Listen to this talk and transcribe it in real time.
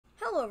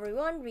Hello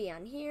everyone,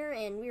 Rian here,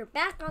 and we're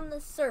back on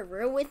the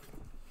server with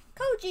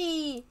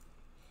Kouji!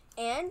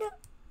 And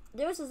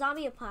there was a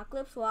zombie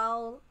apocalypse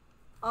while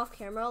off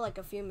camera like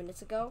a few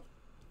minutes ago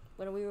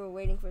when we were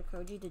waiting for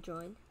Kouji to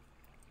join.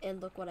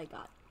 And look what I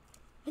got.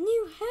 A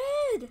new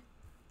head!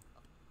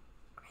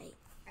 Great.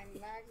 I'm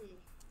laggy.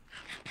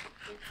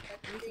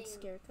 You can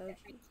scare Kouji.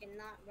 I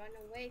cannot run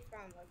away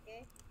from,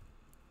 okay?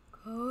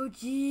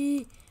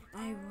 Kouji,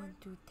 I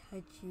want to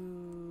touch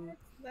you.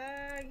 It's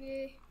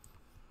laggy.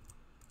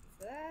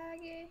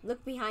 Laggy.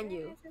 Look behind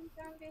you.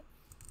 Zombie.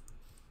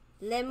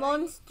 Le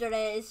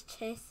Monstre is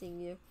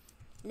chasing you.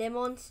 Le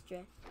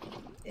Monstre.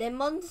 Le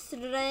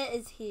Monstre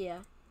is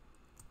here.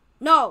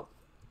 No!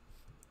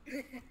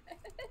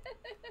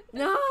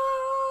 No!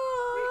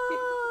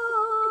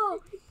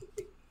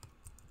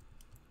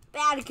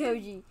 Bad,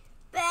 Kouji.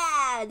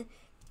 Bad!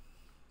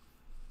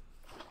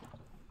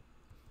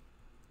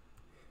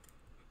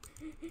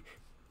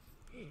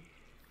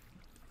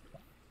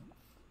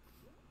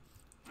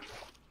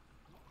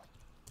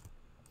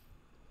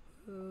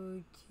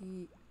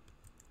 Kouji.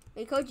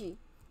 Hey, Kouji.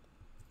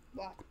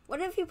 What?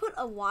 What if you put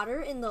a water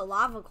in the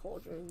lava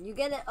cauldron? You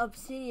get an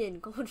obsidian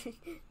cauldron.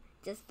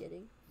 Just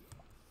kidding.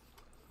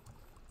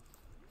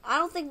 I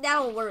don't think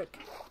that'll work.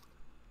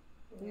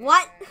 Yeah.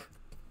 What?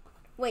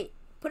 Wait.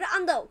 Put it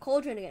on the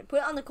cauldron again. Put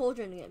it on the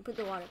cauldron again. Put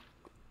the water.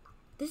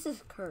 This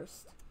is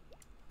cursed.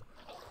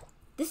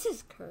 This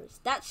is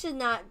cursed. That should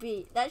not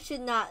be. That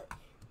should not.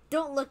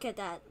 Don't look at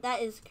that.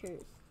 That is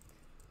cursed.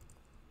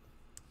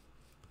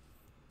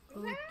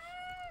 Okay.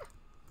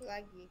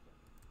 Laggy.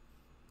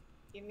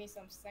 Give me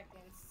some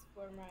seconds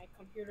for my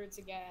computer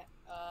to get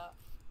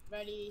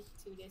ready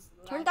to this.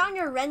 Turn down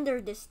your render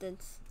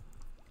distance.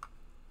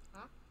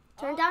 Huh?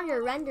 Turn down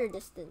your render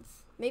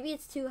distance. Maybe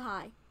it's too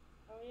high.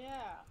 Oh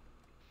yeah.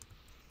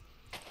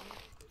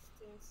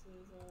 Distance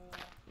is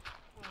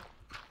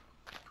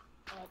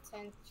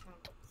 10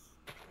 chunks.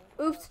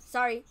 Oops,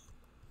 sorry.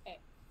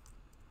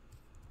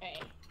 Hey.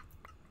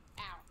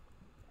 Ow.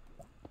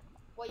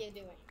 What you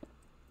doing?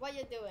 What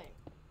you doing?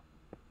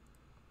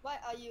 Why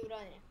are you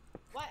running?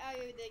 Why are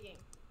you digging?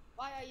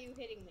 Why are you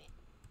hitting me?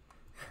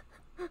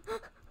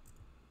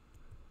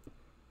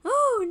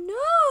 Oh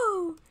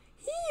no!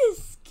 He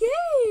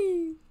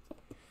escaped!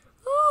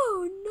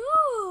 Oh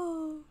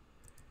no!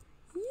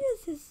 He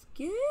has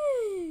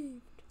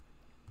escaped!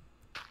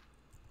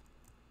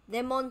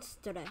 The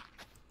monster.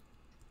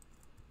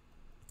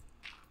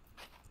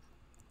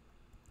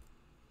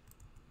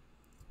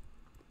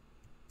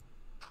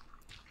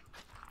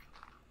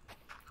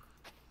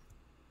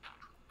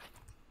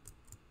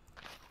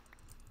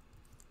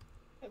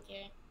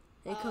 Okay.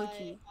 Hey,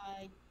 Kouji.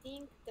 I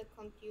think the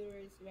computer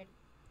is ready.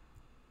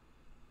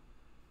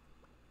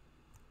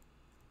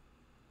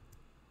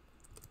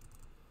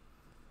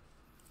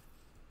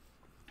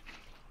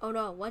 Oh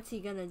no, what's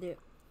he gonna do?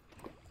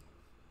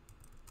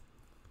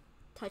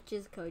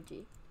 Touches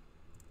Kouji.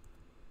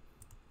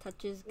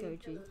 Touches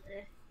Kouji.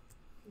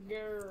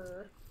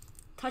 Grr.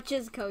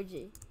 Touches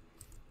Kouji.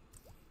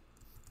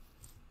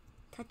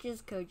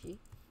 Touches Kouji.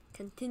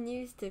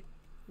 Continues to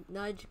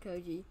nudge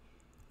Kouji.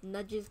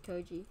 Nudges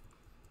Kouji.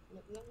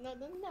 No.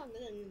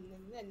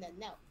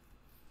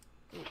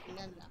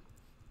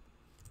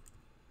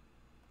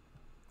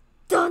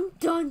 Dun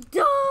dun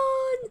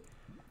dun!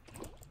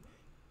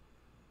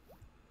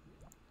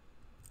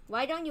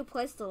 Why don't you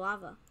place the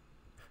lava?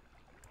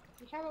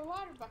 You have a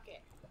water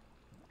bucket.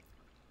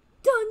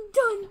 Dun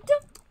dun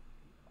dun!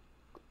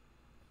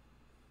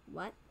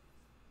 What?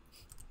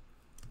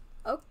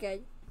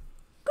 Okay.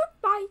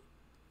 Goodbye.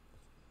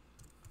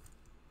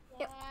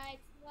 Yep.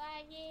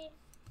 Laggy.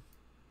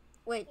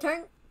 Wait,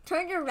 turn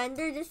your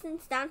render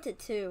distance down to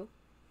 2.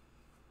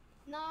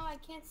 No, I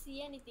can't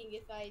see anything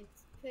if I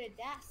put it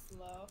that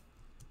slow.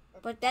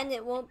 But then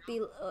it won't be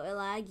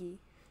laggy.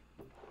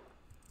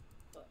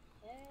 But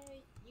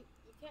hey, you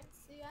can't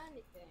see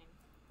anything.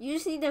 You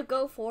just need to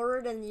go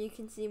forward and you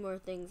can see more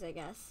things, I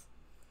guess.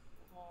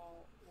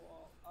 Oh,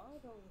 well, I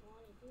don't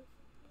want to do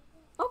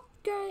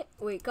Okay.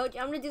 Wait, Coach,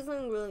 I'm gonna do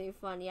something really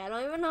funny. I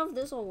don't even know if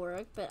this will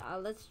work, but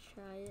let's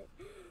try it.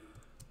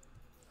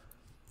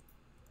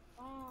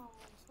 wow,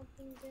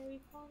 something very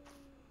funny.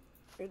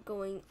 We're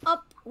going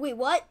up. Wait,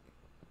 what?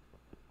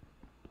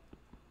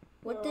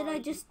 What Where did are I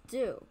you? just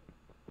do?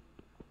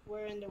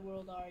 Where in the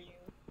world are you?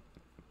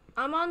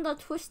 I'm on the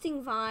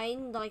twisting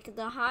vine, like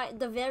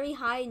the very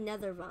high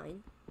nether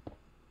vine.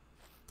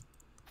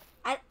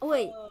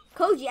 Wait,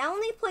 Kouji, I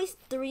only placed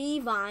 3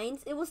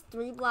 vines. It was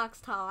 3 blocks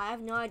tall. I have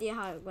no idea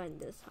how it went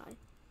this high.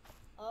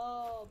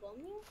 Oh,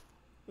 bone meal?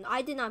 No,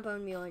 I did not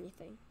bone meal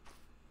anything.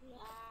 Yeah.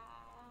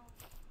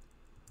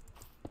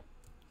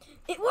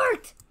 It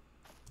worked.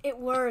 It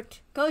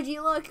worked.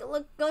 Kouji, look,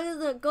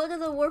 go to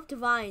the warped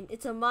vine.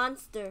 It's a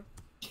monster.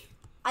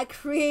 I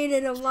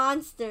created a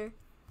monster.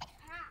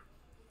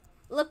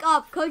 Look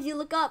up, Kouji,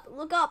 look up,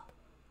 look up.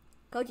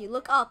 Kouji,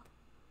 look up.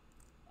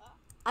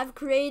 I've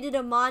created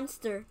a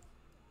monster.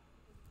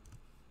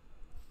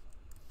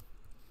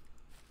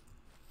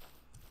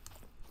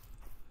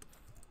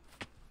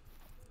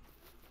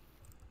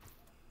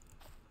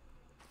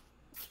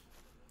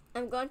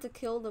 I'm going to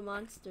kill the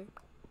monster.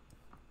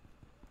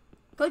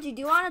 Kouji,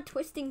 do you want a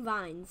twisting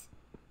vines?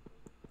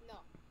 No.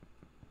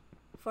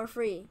 For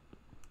free?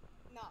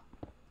 No.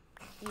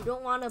 You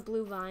don't want a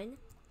blue vine?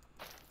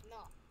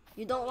 No.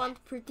 You don't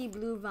want pretty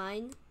blue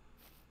vine?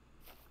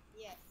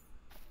 Yes.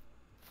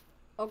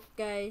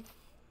 Okay.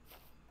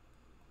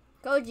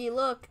 Kouji,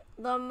 look.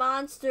 The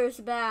monster's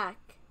back.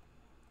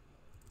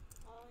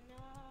 Oh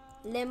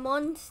no. Le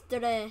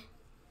monstre.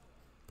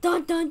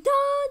 Dun dun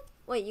dun!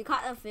 Wait, you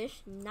caught a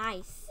fish?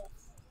 Nice.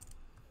 Yes.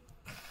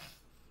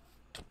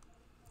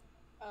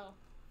 Oh.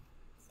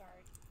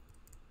 Sorry.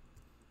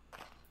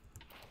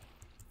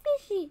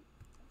 Fishy.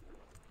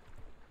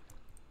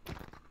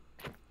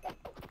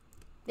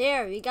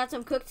 There, we got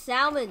some cooked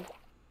salmon.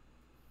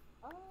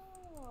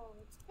 Oh,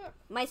 it's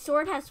cooked. My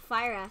sword has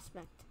fire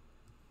aspect.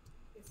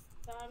 It's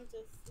time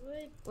to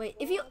switch. Wait,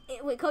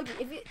 Kouji,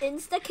 if you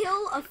insta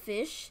kill a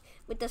fish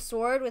with the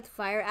sword with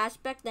fire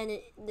aspect, then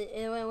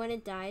when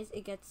it dies,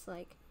 it gets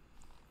like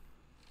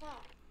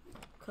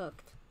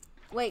cooked.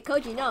 Wait,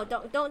 Kouji, no,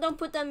 don't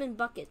put them in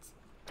buckets.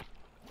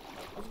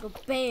 Let's go,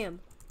 bam.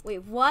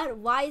 Wait, what?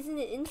 Why isn't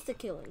it insta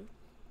killing?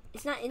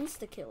 It's not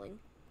insta killing.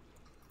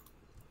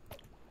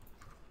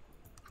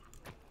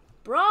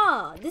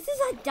 Bruh, this is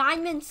a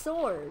diamond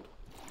sword.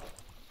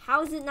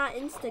 How is it not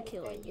insta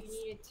killing? You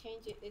need to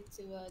change it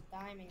into a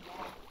diamond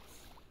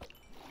axe.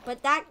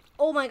 But that,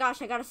 oh my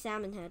gosh, I got a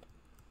salmon head.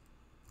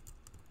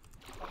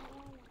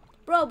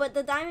 Bro, but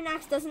the diamond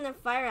axe doesn't have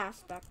fire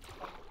aspect.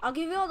 I'll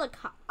give you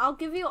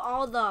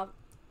all the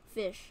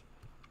fish.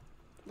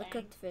 The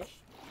cooked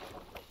fish.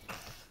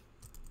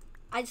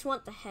 I just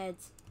want the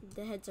heads.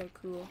 The heads are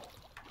cool.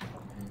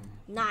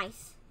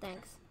 Nice.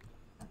 Thanks.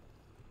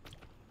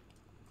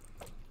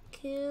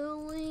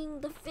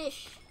 Killing the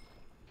fish.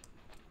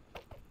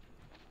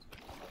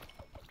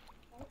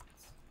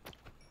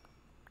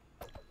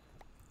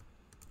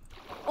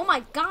 Oh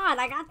my god,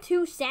 I got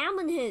 2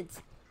 salmon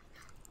heads.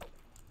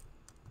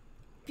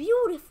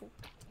 Beautiful.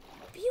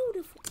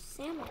 Beautiful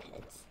salmon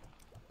heads.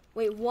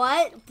 Wait,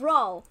 what?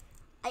 Bro,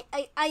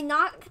 I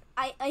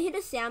hit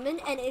a salmon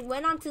and it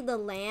went onto the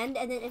land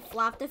and then it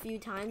flopped a few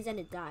times and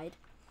it died.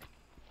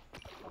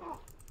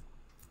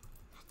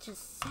 That's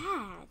just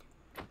sad.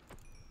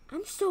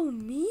 I'm so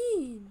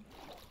mean.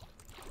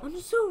 I'm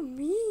so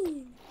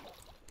mean.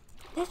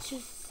 That's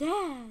just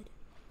sad.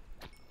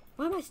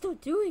 Why am I still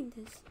doing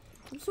this?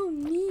 I'm so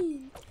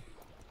mean.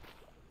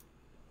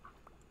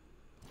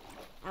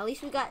 At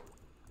least we got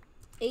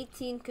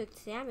 18 cooked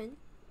salmon.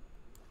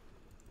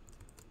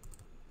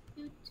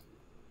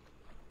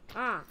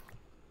 Ah.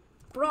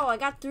 Bro, I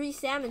got 3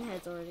 salmon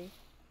heads already.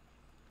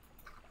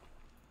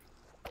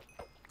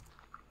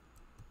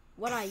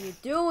 What are you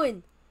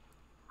doing?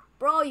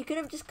 Bro, you could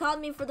have just called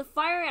me for the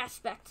fire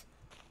aspect.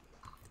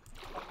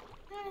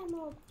 I'm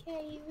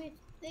okay with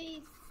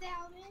these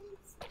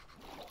salmons.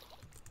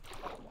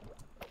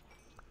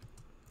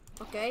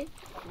 Okay,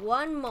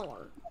 1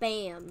 more.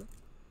 Bam.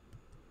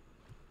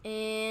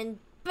 And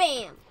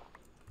bam.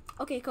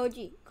 Okay,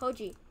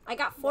 Kouji, I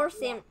got 4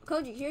 salmon.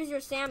 Kouji, here's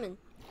your salmon.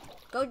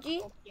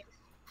 Kouji,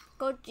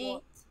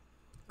 Kouji.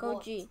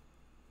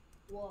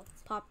 What?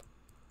 Pop.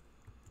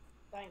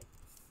 Thanks.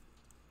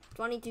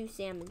 22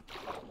 salmon.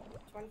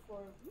 24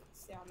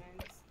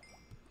 salmons.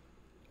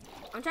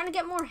 I'm trying to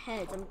get more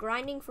heads. I'm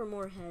grinding for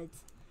more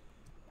heads.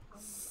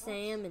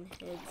 Salmon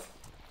heads.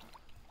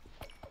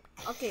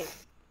 Okay.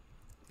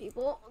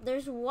 People,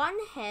 there's 1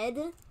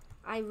 head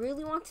I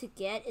really want to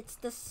get. It's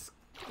the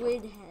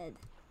squid head.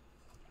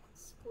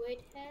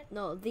 Squid head?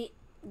 No, the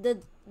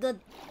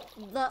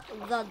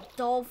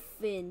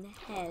dolphin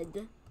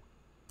head.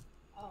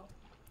 Oh.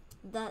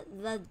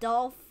 The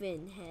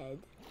dolphin head.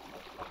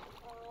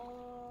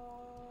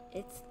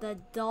 It's the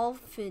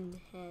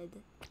dolphin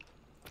head.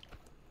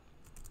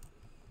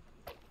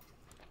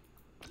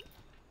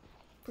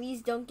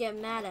 Please don't get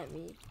mad at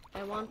me.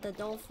 I want the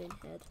dolphin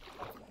head.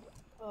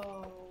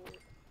 Oh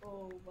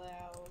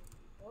wow.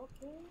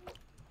 Okay.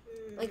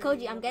 Wait,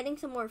 Kouji, I'm getting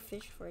some more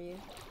fish for you.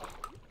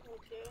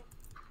 Okay.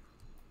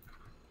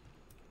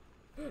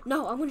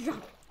 No, I'm gonna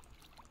drop.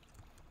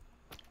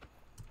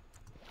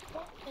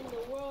 What in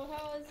the world?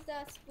 How is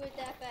that squid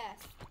that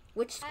fast?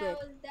 Which squid?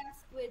 How is that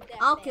squid that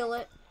I'll fast? kill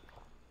it.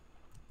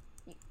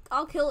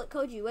 I'll kill it,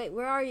 Kouji. Wait,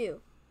 where are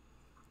you?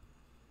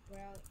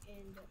 Well,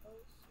 in the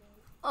ocean.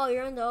 Oh,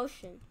 you're in the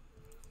ocean.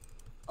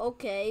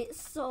 Okay,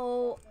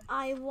 so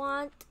I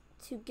want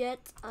to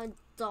get a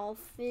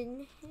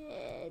dolphin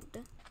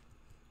head.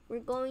 We're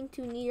going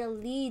to need a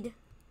lead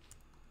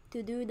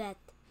to do that.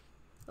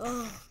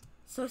 Oh,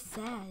 so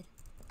sad.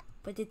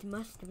 But it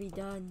must be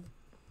done.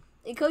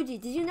 Hey, Kouji,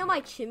 did you know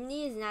my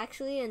chimney is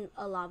actually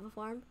a lava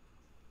farm?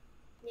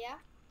 Yeah,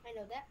 I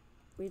know that.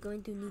 We're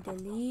going to need a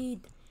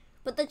lead.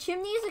 But the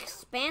chimney is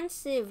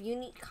expansive. You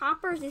need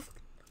copper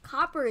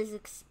is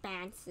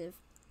expansive.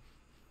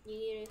 You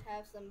need to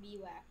have some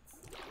beeswax.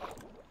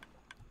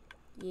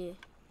 Yeah.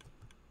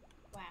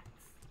 Wax.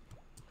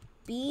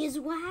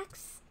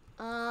 Beeswax?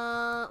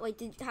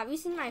 Wait, have you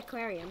seen my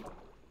aquarium?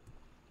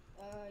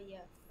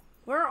 Yes.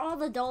 Where are all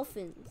the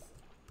dolphins?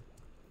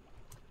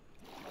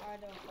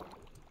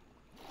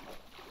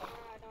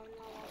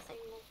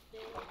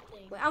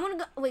 Wait, I want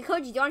to go. Wait,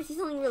 Kouji, do you want to see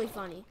something really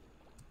funny?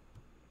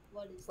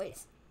 What is Wait,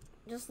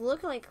 just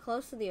look like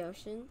close to the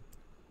ocean.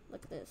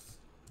 Look at this.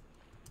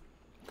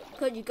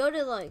 Kouji, go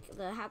to like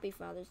the Happy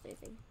Father's Day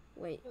thing.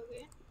 Wait,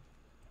 Okay.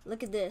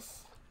 look at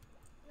this.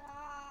 Nah.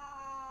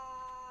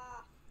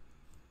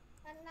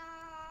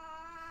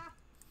 Nah.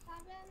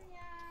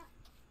 Sabianya.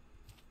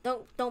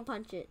 Don't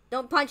punch it.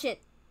 Don't punch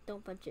it.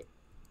 Don't punch it.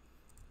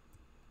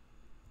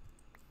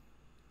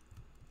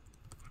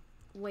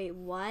 Wait,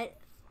 what?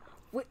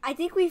 I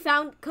think we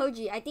found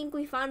Kouji. I think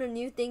we found a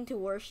new thing to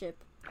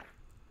worship.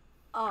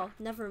 Oh,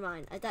 never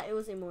mind. I thought it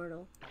was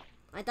immortal.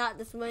 I thought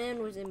this man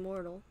was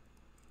immortal.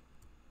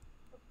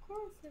 Of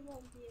course it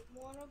won't be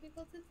immortal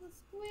because it's a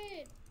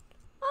squid.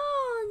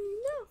 Oh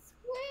no!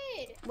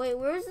 Squid. Wait,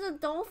 where's the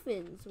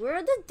dolphins? Where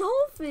are the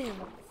dolphins?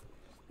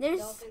 There's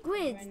Dolphins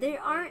squids. ran There away.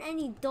 aren't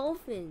any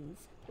dolphins,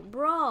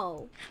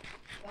 bro.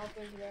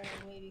 Dolphins ran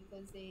away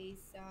because they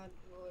sound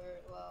were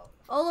well.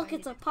 Oh look,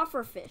 it's a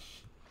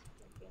pufferfish.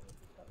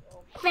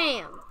 Oh,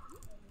 Bam.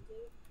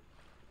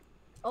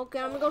 Okay,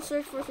 I'm gonna go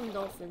search for some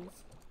dolphins.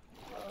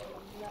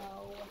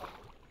 no.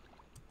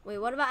 Wait,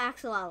 what about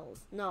axolotls?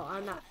 No,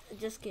 I'm not.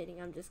 Just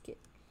kidding. I'm just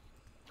kidding.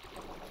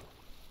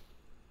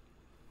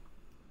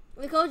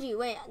 Wait, Kouji,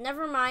 wait.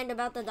 Never mind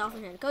about the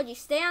dolphin head. Kouji,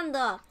 stay on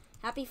the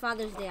Happy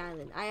Father's Day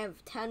Island. I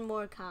have 10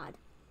 more cod.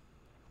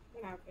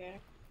 Okay.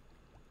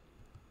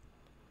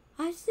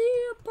 I see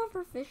a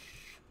pufferfish.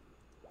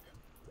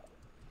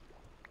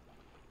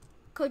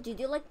 Kouji,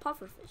 do you like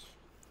pufferfish?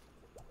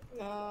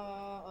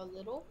 A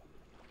little.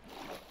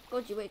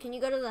 Kouji, wait. Can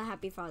you go to the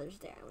Happy Father's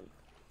Day Island?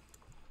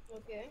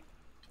 Okay.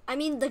 I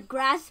mean the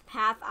grass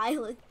path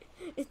island.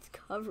 It's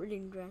covered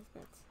in grass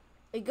paths.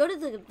 Wait, go to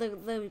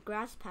the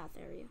grass path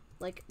area.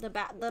 Like the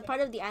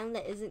part of the island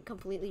that isn't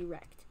completely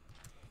wrecked.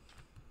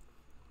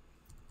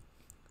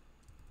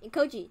 Hey,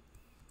 Kouji,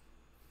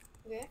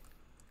 Okay.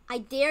 I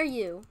dare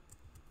you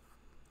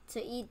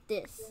to eat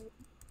this.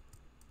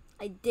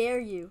 I dare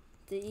you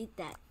to eat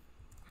that.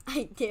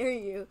 I dare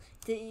you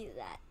to eat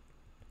that.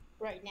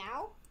 Right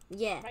now?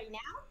 Yeah, Right now?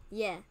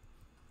 yeah,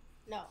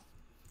 No.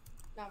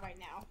 Not right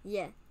now.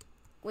 yeah.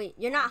 Wait,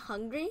 you're not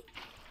hungry?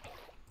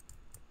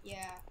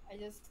 Yeah, I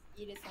just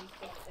eated some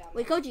steak salad.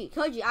 Wait,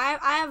 Kouji,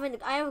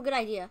 I have a good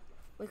idea.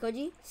 Wait,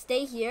 Kouji,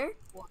 stay here.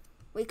 What?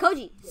 Wait,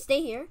 Kouji,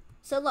 stay here.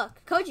 So look,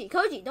 Kouji,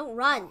 don't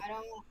run. I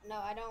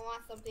don't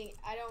want something.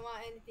 I don't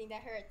want anything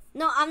that hurts.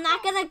 No, I'm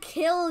not gonna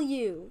kill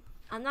you.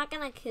 I'm not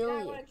gonna kill You're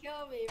not you. gonna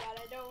kill me, but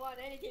I don't want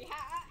anything.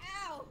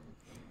 Ow! Ow!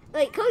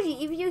 Wait,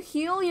 Kouji, if you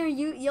heal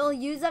you'll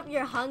use up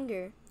your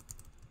hunger.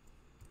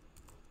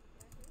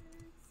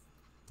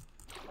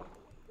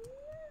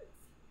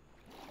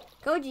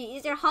 Kouji,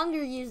 is your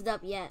hunger used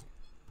up yet?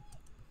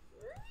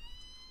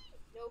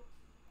 Nope.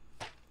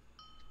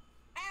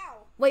 Ow!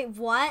 Wait,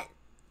 what?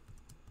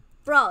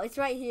 Bro, it's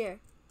right here.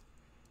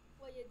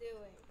 What you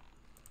doing?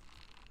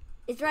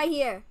 It's right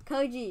here.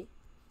 Kouji.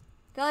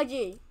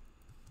 Kouji.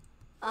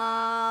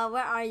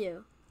 Where are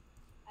you?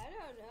 I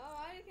don't know.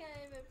 I can't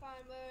even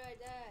find where I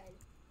died.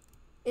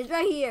 It's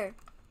right here.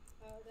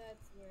 Oh,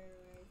 that's where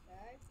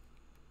I died.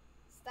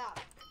 Stop.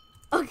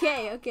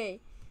 Okay, okay.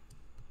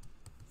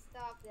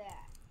 Stop that.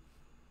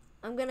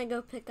 I'm gonna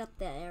go pick up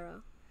that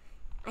arrow.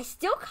 I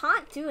still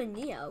can't do a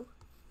Neo.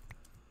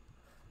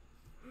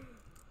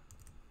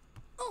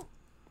 Oh!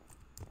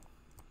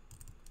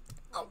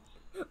 Oh!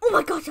 Oh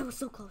my gosh, I was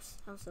so close.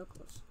 I was so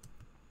close.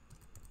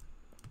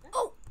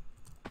 Oh!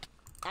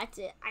 That's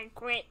it. I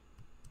quit.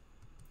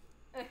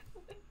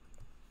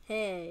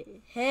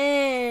 Hey.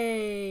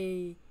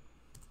 Hey!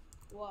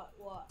 What?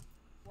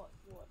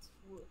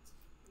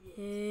 Yeah.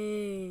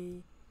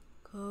 Hey.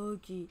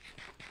 Kouji.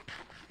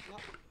 No.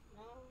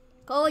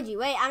 Kouji,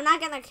 wait, I'm not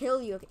gonna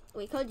kill you. Okay,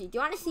 wait, Kouji, do you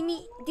wanna see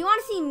me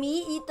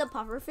eat the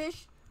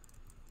pufferfish?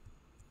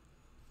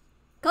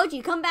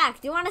 Kouji, come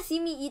back. Do you wanna see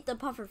me eat the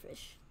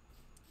pufferfish?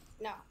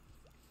 No.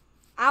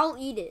 I'll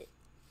eat it.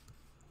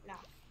 No.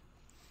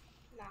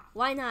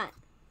 Why not?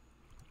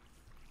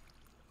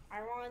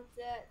 I want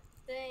that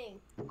thing.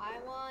 I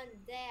want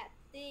that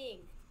thing.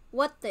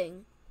 What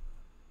thing?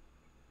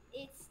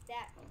 It's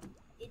that.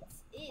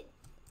 It's it.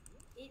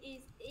 It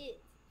is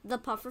it. The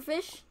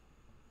pufferfish?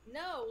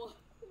 No.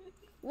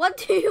 What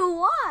do you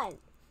want?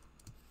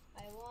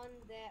 I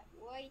want that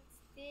white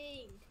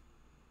thing.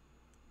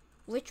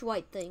 Which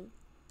white thing?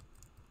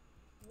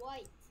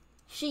 White.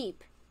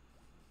 Sheep.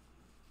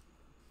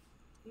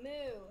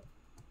 Moo.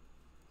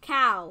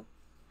 Cow.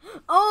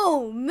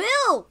 Oh,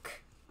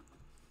 milk!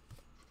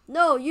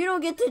 No, you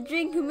don't get to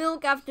drink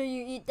milk after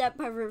you eat that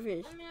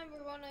pufferfish. I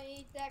never want to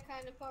eat that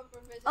kind of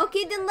pufferfish.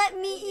 Okay, then let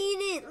me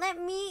eat it. Let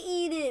me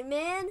eat it,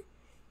 man.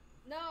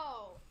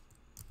 No.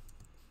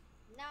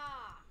 Nah.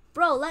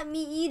 Bro, let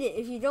me eat it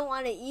if you don't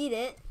want to eat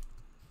it.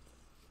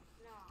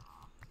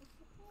 Nah.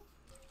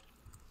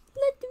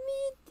 Let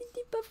me eat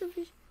the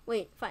pufferfish.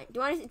 Wait, fine. Do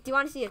you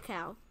want to see a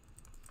cow?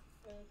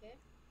 Okay.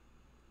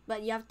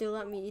 But you have to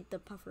let me eat the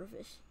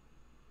pufferfish.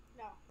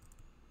 No.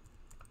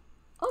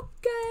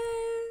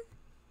 Okay.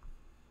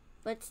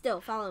 But still,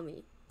 follow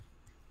me.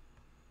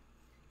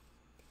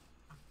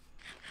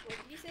 What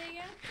did you say? say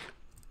again?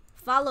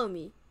 Follow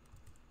me.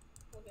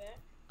 Okay.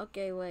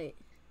 Okay, wait.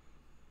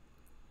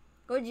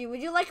 Kouji,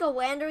 would you like a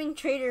wandering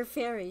trader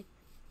fairy?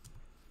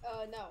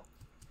 No.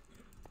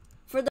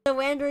 For the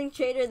wandering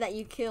trader that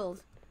you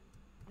killed.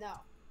 No.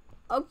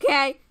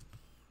 Okay.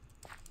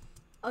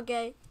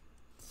 Okay.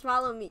 Just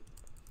follow me.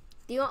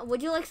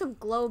 Would you like some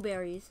glow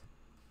berries?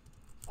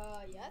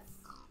 Yes.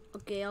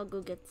 Okay, I'll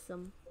go get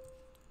some.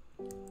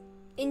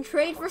 In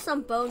trade for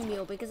some bone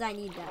meal because I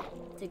need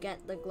that to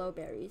get the glow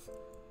berries.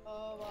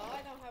 Well,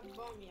 I don't have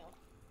bone meal.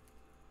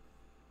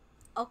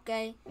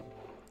 Okay.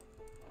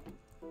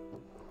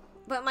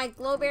 But my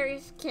glow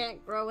berries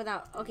can't grow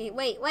without. Okay,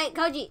 wait,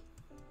 Kouji.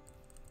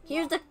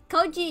 Here's the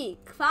Kouji.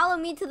 Follow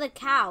me to the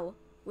cow.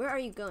 Where are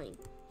you going?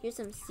 Here's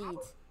some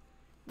seeds.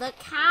 The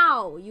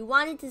cow. You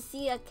wanted to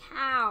see a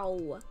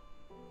cow.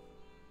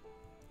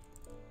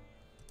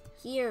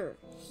 Here.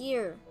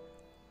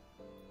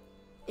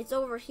 It's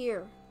over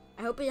here.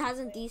 I hope it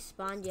hasn't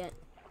despawned yet.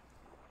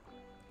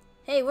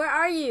 Hey, where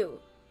are you?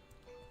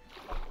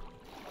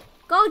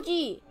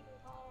 Kouji!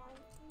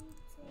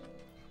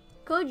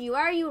 Kouji,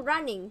 why are you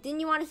running? Didn't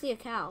you want to see a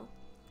cow?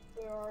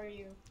 Where are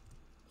you?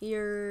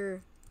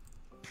 Here.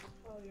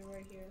 Oh, you're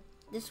right here.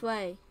 This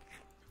way.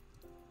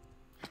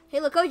 Hey,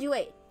 look, Kouji,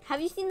 wait.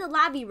 Have you seen the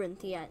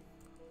labyrinth yet?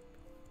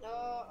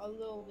 A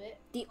little bit.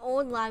 The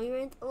old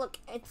labyrinth? Look,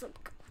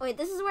 wait,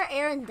 this is where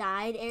Aaron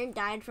died. Aaron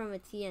died from a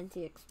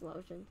TNT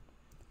explosion.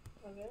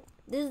 Okay.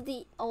 This is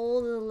the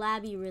old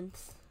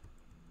labyrinth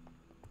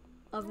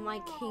of my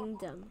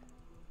kingdom.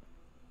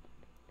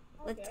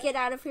 Okay. Let's get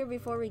out of here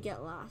before we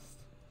get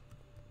lost.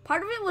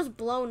 Part of it was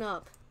blown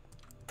up.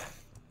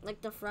 Like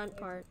the front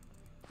part.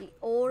 The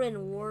old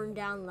and worn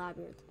down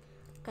labyrinth.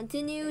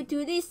 Continue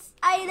to this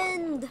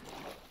island!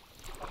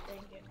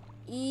 Thank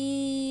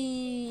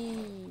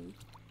you.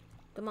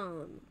 Come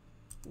on.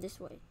 This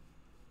way.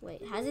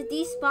 Wait, has it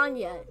despawned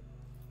yet?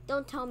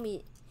 Don't tell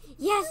me.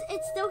 Yes,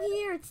 it's still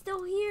here. It's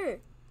still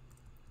here.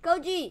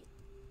 Kouji.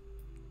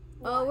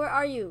 What? Where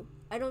are you?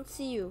 I don't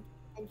see you.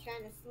 I'm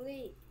trying to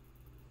sleep.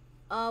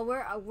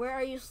 Where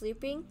are you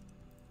sleeping?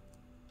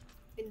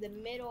 In the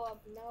middle of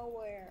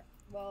nowhere.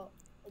 Well,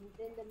 in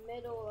the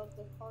middle of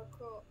the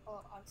parkour.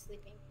 Oh, I'm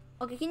sleeping.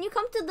 Okay, can you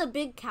come to the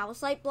big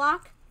calcite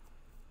block?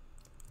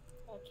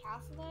 A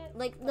castle?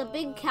 Like the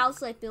big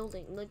calcite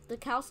building. Like the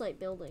calcite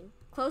building.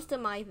 Close to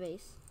my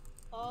base.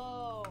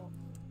 Oh.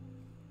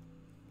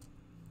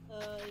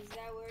 Is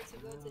that where to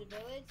go to the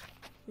village?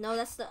 No,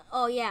 that's the.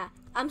 Oh yeah,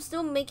 I'm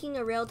still making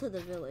a rail to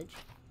the village.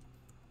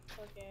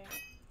 Okay.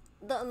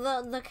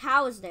 The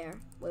cow is there.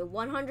 Wait,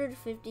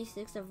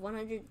 156 of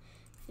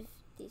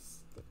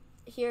 156.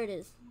 Here it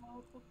is.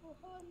 Oh,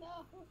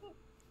 no.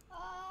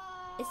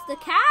 Ah. It's the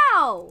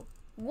cow.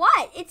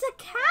 What? It's a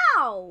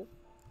cow.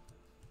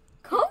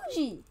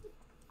 Kouji.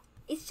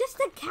 It's just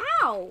a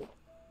cow.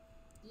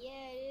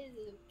 Yeah, it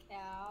is a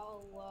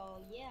cow.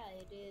 Well, yeah,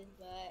 it is,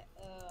 but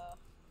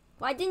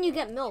Why didn't you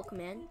get milk,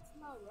 man? it's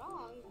not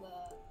wrong,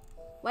 but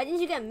Why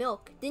didn't you get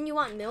milk? Didn't you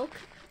want milk?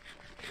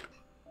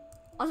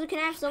 Also, can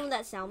I have some of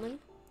that salmon?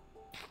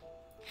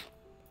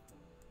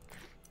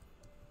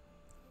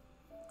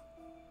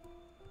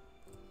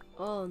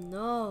 Oh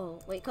no.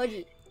 Wait,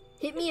 Kouji.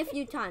 Hit me a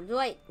few times.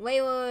 Wait.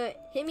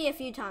 Hit me a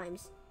few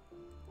times.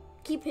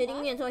 Keep hitting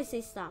me until I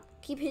say stop.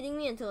 Keep hitting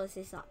me until I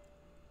say stop.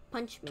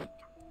 Punch me.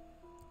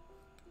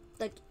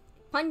 Like,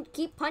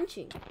 keep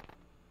punching.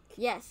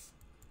 Yes.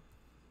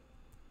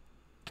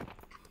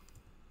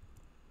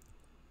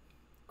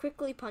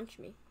 Quickly punch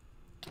me.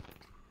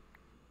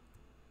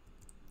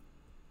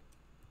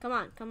 Come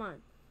on, come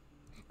on.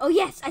 Oh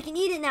yes, I can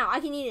eat it now. I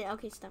can eat it.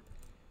 Okay, stop.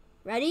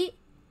 Ready?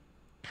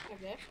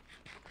 okay.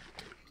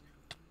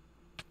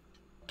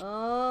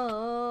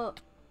 Oh,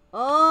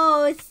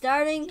 it's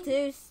starting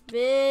to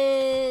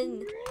spin.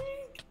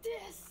 Drink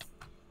this.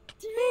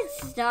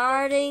 It's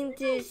starting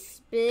to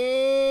spin.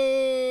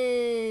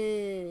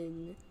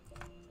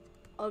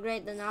 Oh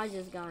great, the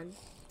nausea's gone.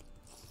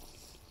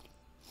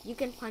 You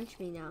can punch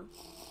me now.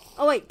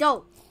 Oh wait,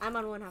 don't. I'm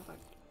on 1/2 heart.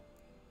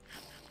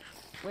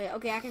 Wait,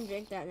 okay, I can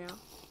drink that now.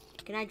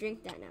 Can I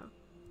drink that now?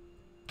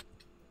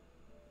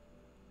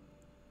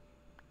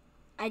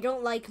 I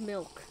don't like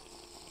milk.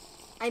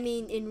 I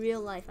mean, in real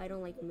life, I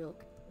don't like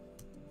milk.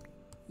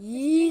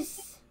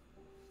 Yes.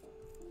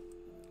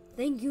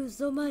 Thank you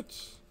so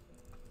much.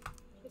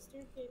 Just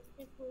drink it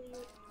before you.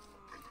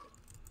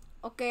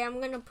 Okay, I'm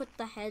gonna put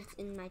the heads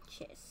in my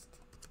chest.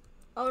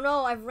 Oh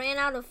no, I've ran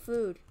out of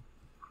food.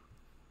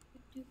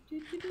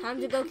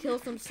 Time to go kill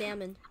some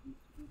salmon.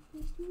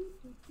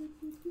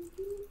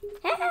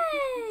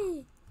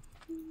 Hey!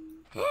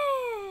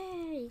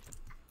 Hey!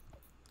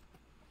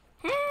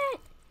 Hey!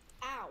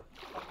 Ow.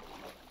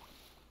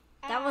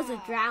 That was a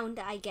Ow. drowned,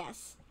 I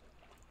guess.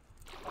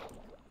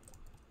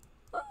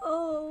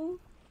 Uh-oh.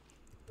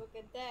 Look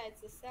at that,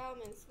 it's a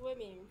salmon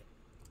swimming.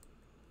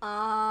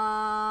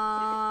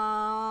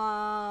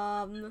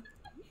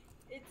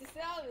 It's a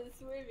salmon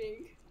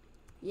swimming.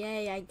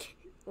 Yay,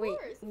 wait,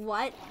 course.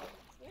 what?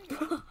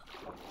 Swimming.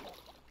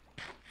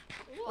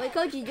 Wait, What?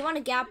 Kouji, do you want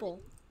a gapple?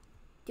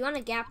 Do you want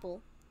a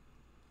gapple?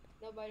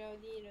 No, but I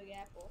don't need a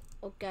apple.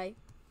 Okay.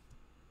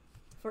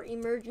 For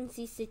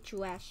emergency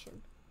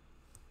situation.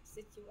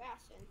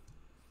 Situation.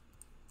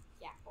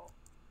 Apple.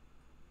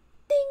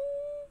 Ding!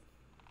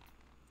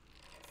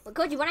 Well,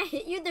 Kouji, when I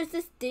hit you, there's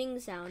this ding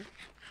sound.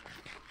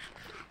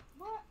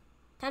 What?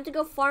 Time to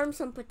go farm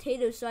some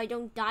potatoes so I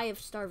don't die of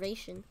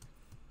starvation.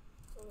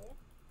 Okay.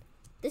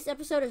 This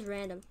episode is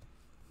random.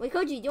 Wait,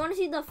 Kouji, do you want to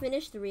see the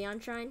finished Rion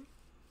shrine?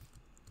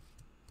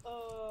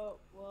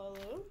 Well,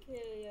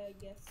 okay, I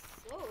guess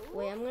so.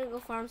 Wait, I'm gonna go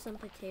farm some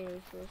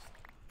potatoes first.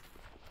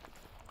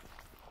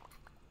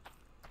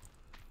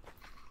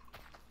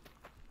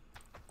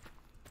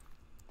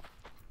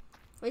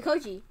 Wait,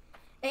 Kouji.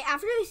 Hey,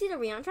 after we see the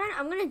Rion shrine,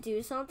 I'm gonna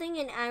do something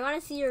and I want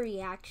to see your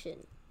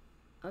reaction.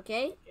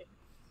 Okay?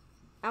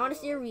 I want to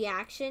see your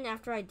reaction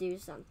after I do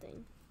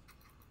something.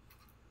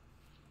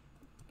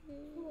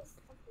 That's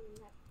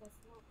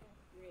not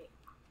that great.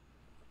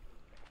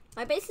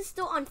 My base is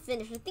still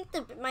unfinished. I think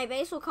my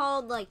base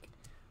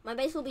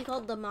will be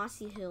called the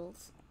Mossy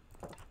Hills,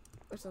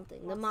 or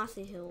something. The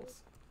Mossy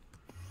Hills.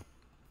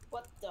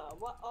 What the?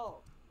 What? Oh,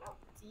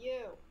 it's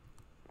you.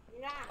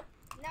 Nah,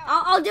 no.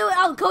 I'll do it.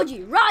 Oh,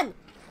 Kouji, run!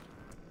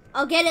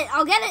 I'll get it.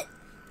 I'll get it.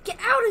 Get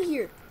out of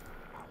here.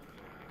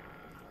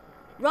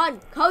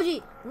 Run,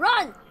 Kouji,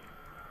 run!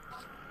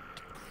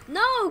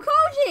 No,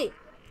 Kouji!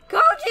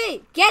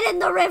 Kouji! Get in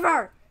the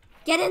river!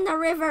 Get in the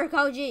river,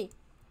 Kouji!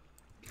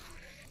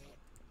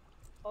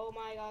 Oh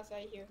my gosh,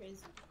 I hear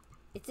his.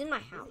 It's in my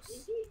house.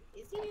 Is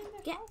he in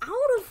the Get house?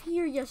 out of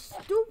here, you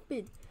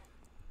stupid!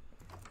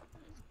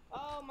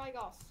 Oh my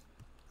gosh.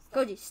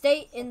 Kouji,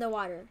 stay in the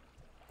water.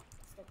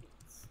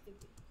 Stupid.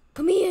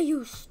 Come here,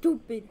 you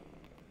stupid.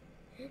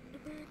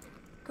 Enderman.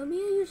 Come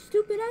here, you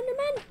stupid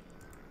Enderman.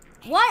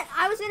 What?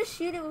 I was gonna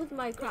shoot it with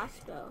my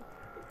crossbow.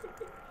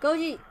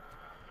 Kouji,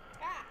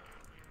 Ah!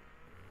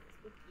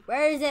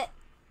 where is it?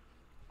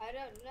 I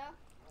don't know.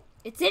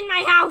 It's in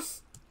my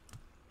house.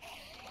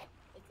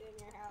 It's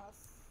in your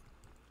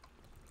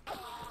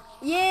house.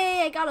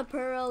 Yay, I got a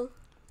pearl.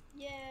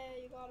 Yeah,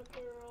 you got a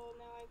pearl.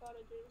 Now I got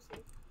a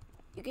jersey.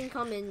 You can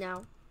come in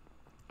now.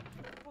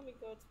 Let me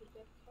go to the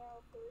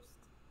cow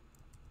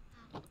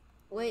first.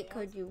 Wait, Yeah,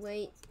 could you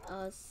wait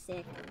a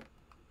second?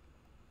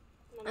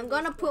 Let me I'm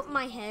gonna just put go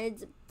my to-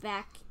 heads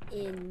back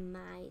in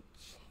my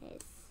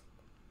chest.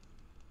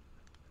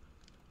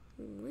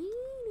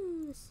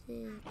 Wait a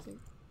second.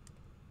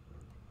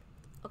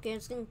 Okay, I'm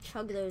just gonna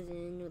chug those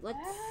in. Let's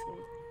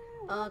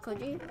see.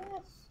 Kouji,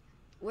 Yes.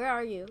 where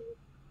are you?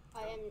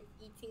 I am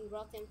eating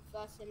rotten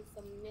flesh and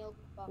some milk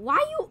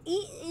Why you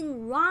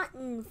eating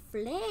rotten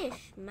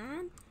flesh,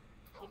 man?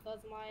 because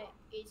my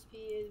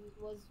HP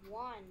was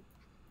 1.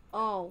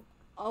 Oh,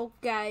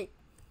 okay.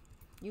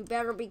 You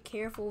better be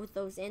careful with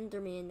those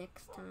Enderman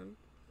next time.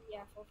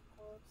 Yeah, of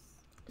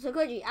course. So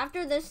Kouji,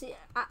 after this,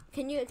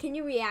 can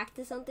you react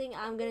to something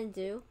I'm gonna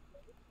do?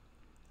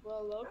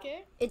 Well,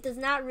 okay. It does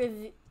not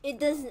It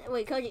doesn't.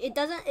 Wait, Kouji.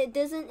 It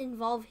doesn't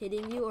involve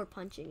hitting you or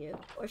punching you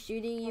or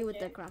shooting you with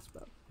the Okay.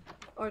 crossbow,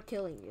 or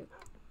killing you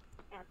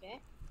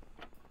Okay.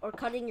 or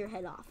cutting your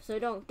head off. So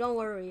don't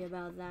worry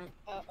about that.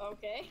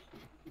 Okay.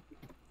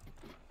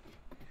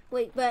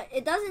 Wait, but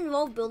it does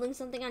involve building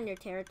something on your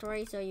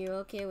territory. So you're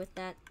okay with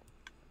that?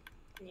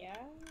 Yeah.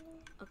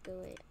 Okay,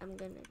 wait. I'm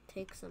gonna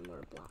take some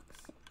more blocks.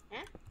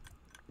 Huh?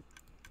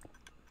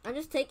 I'm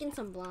just taking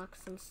some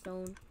blocks, some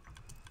stone.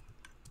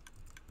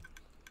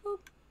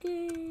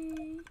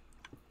 Okay.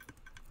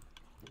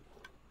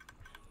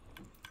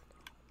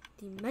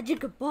 The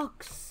magic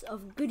box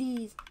of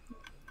goodies.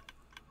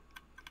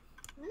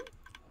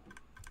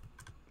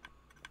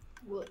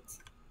 Wood.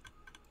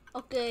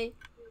 Okay.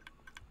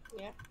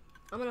 Yeah.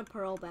 I'm gonna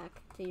pearl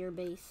back to your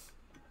base.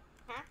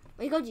 Huh?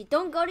 Wait, Kouji,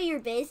 don't go to your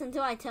base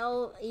until I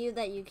tell you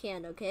that you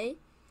can, okay?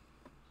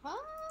 Huh?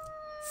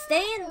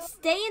 Stay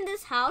in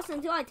this house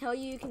until I tell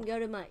you can go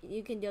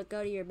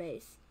to your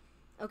base.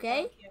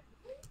 Okay?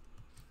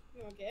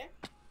 Okay.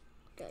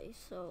 Okay,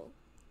 so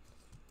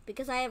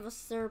because I have a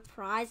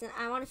surprise and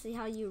I want to see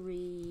how you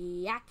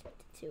react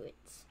to it.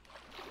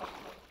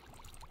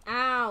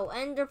 Ow,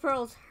 ender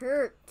pearls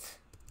hurt.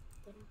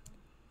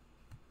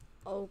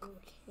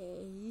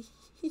 Okay.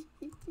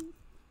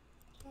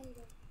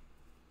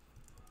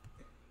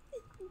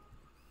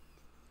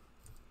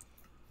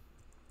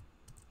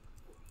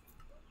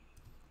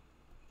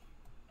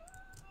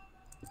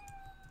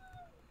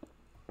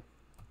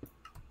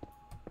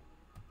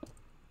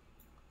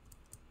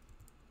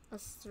 A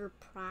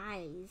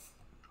surprise.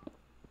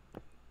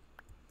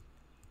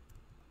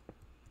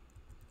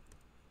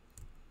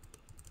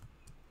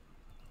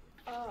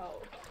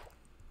 Oh.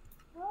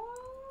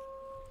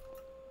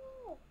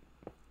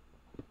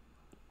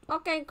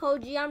 Okay,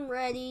 Kouji, I'm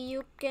ready.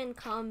 You can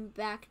come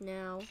back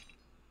now.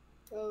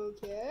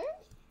 Okay.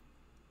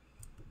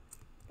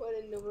 What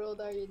in the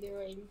world are you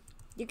doing?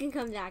 You can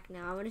come back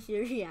now. I want to see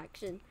your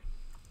reaction.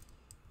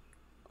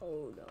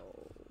 Oh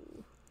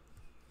no.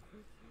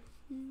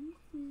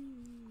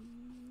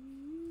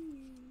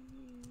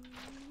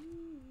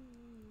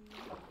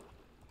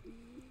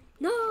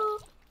 No!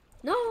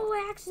 No,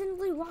 I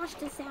accidentally washed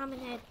the salmon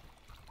head.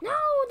 No,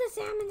 the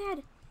salmon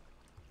head.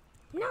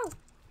 No.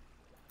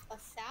 A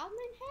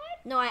salmon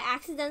head? No, I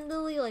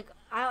accidentally, like,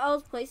 I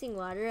was placing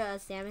water. A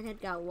salmon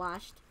head got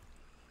washed.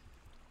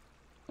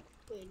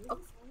 Wait, Oh. a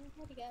salmon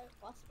head get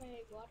washed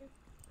by water?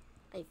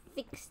 I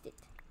fixed it.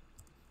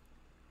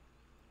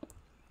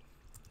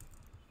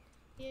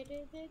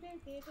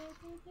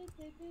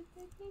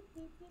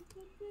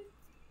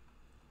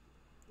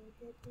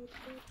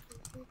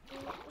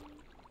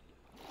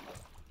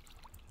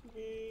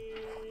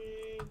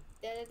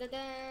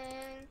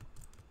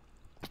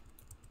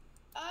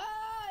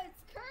 Ah,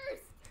 it's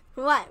cursed!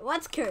 What?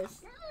 What's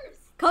cursed?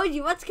 Cursed!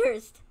 Kouji, what's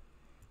cursed?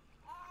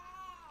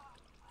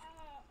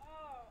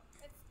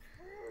 It's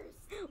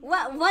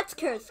cursed! What's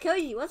cursed?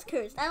 Kouji, what's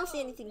cursed? I don't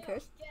see anything No,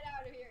 cursed. Get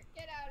out of here!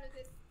 Get out of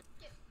this!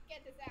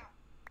 Get this out!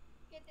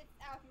 Get this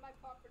out of my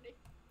property!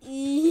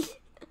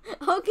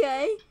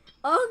 Okay.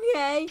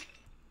 Okay.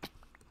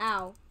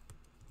 Ow.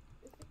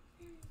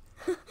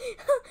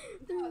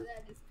 No,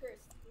 that is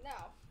cursed.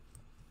 No.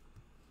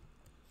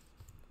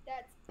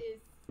 That is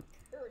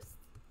cursed.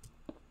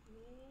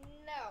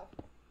 No.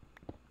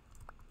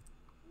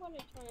 What are you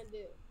trying to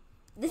do?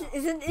 This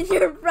isn't in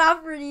your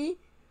property.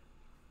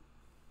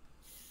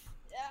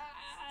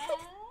 Ah!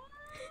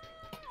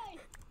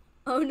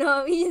 Oh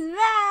no, he's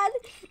mad.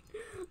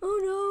 Oh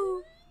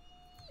no.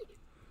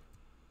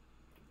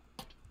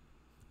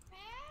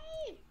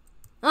 Hey!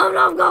 Oh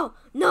no, go.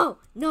 No.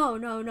 No,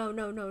 no, no,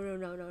 no, no, no,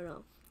 no, no,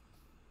 no.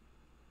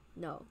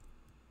 No.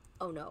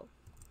 Oh no.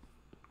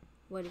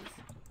 What is?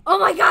 Oh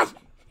my gosh.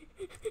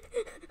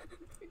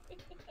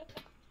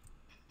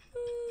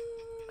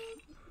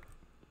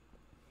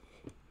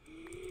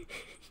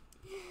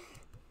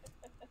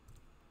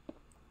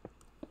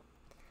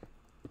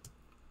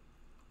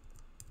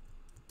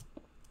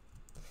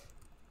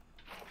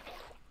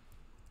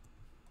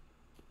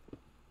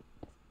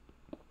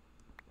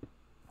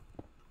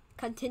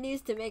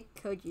 Continues to make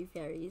Kouji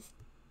fairies.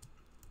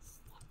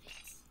 Stop it.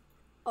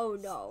 Oh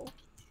no.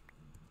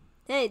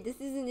 Hey, this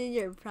isn't in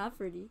your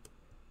property.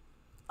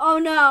 Oh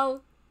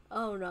no.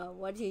 Oh no.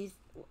 What he's.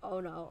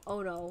 Oh no.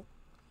 Oh no.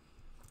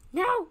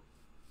 No.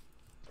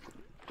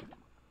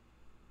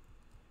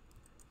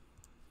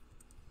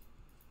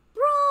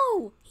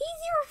 Bro,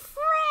 he's your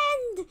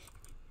friend.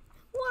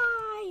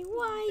 Why?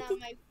 Why? He's not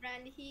my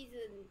friend.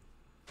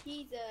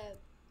 He's a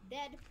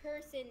dead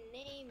person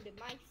named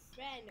my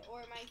friend or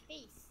my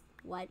face.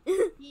 What?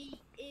 He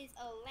is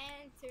a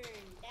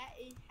lantern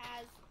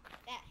has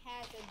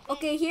a dead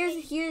Okay,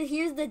 face.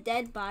 here's the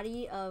dead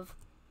body of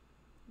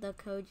the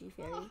Kouji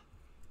fairy.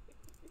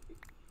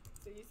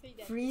 So you say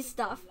that Free this is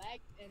stuff. the leg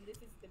and this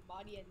is the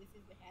body and this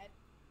is the head?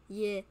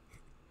 Yeah.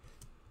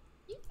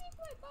 You think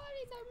my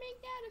bodies are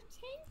made out of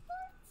chain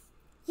parts?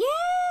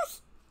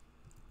 Yes.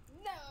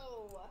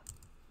 No!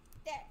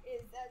 That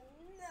is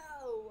a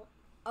no!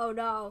 Oh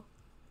no.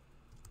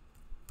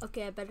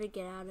 Okay, I better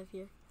get out of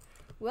here.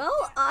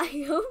 Well,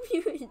 I hope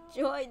you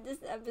enjoyed this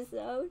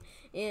episode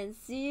and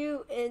see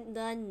you in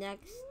the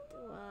next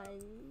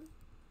one.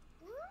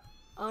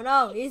 Oh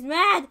no, he's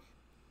mad!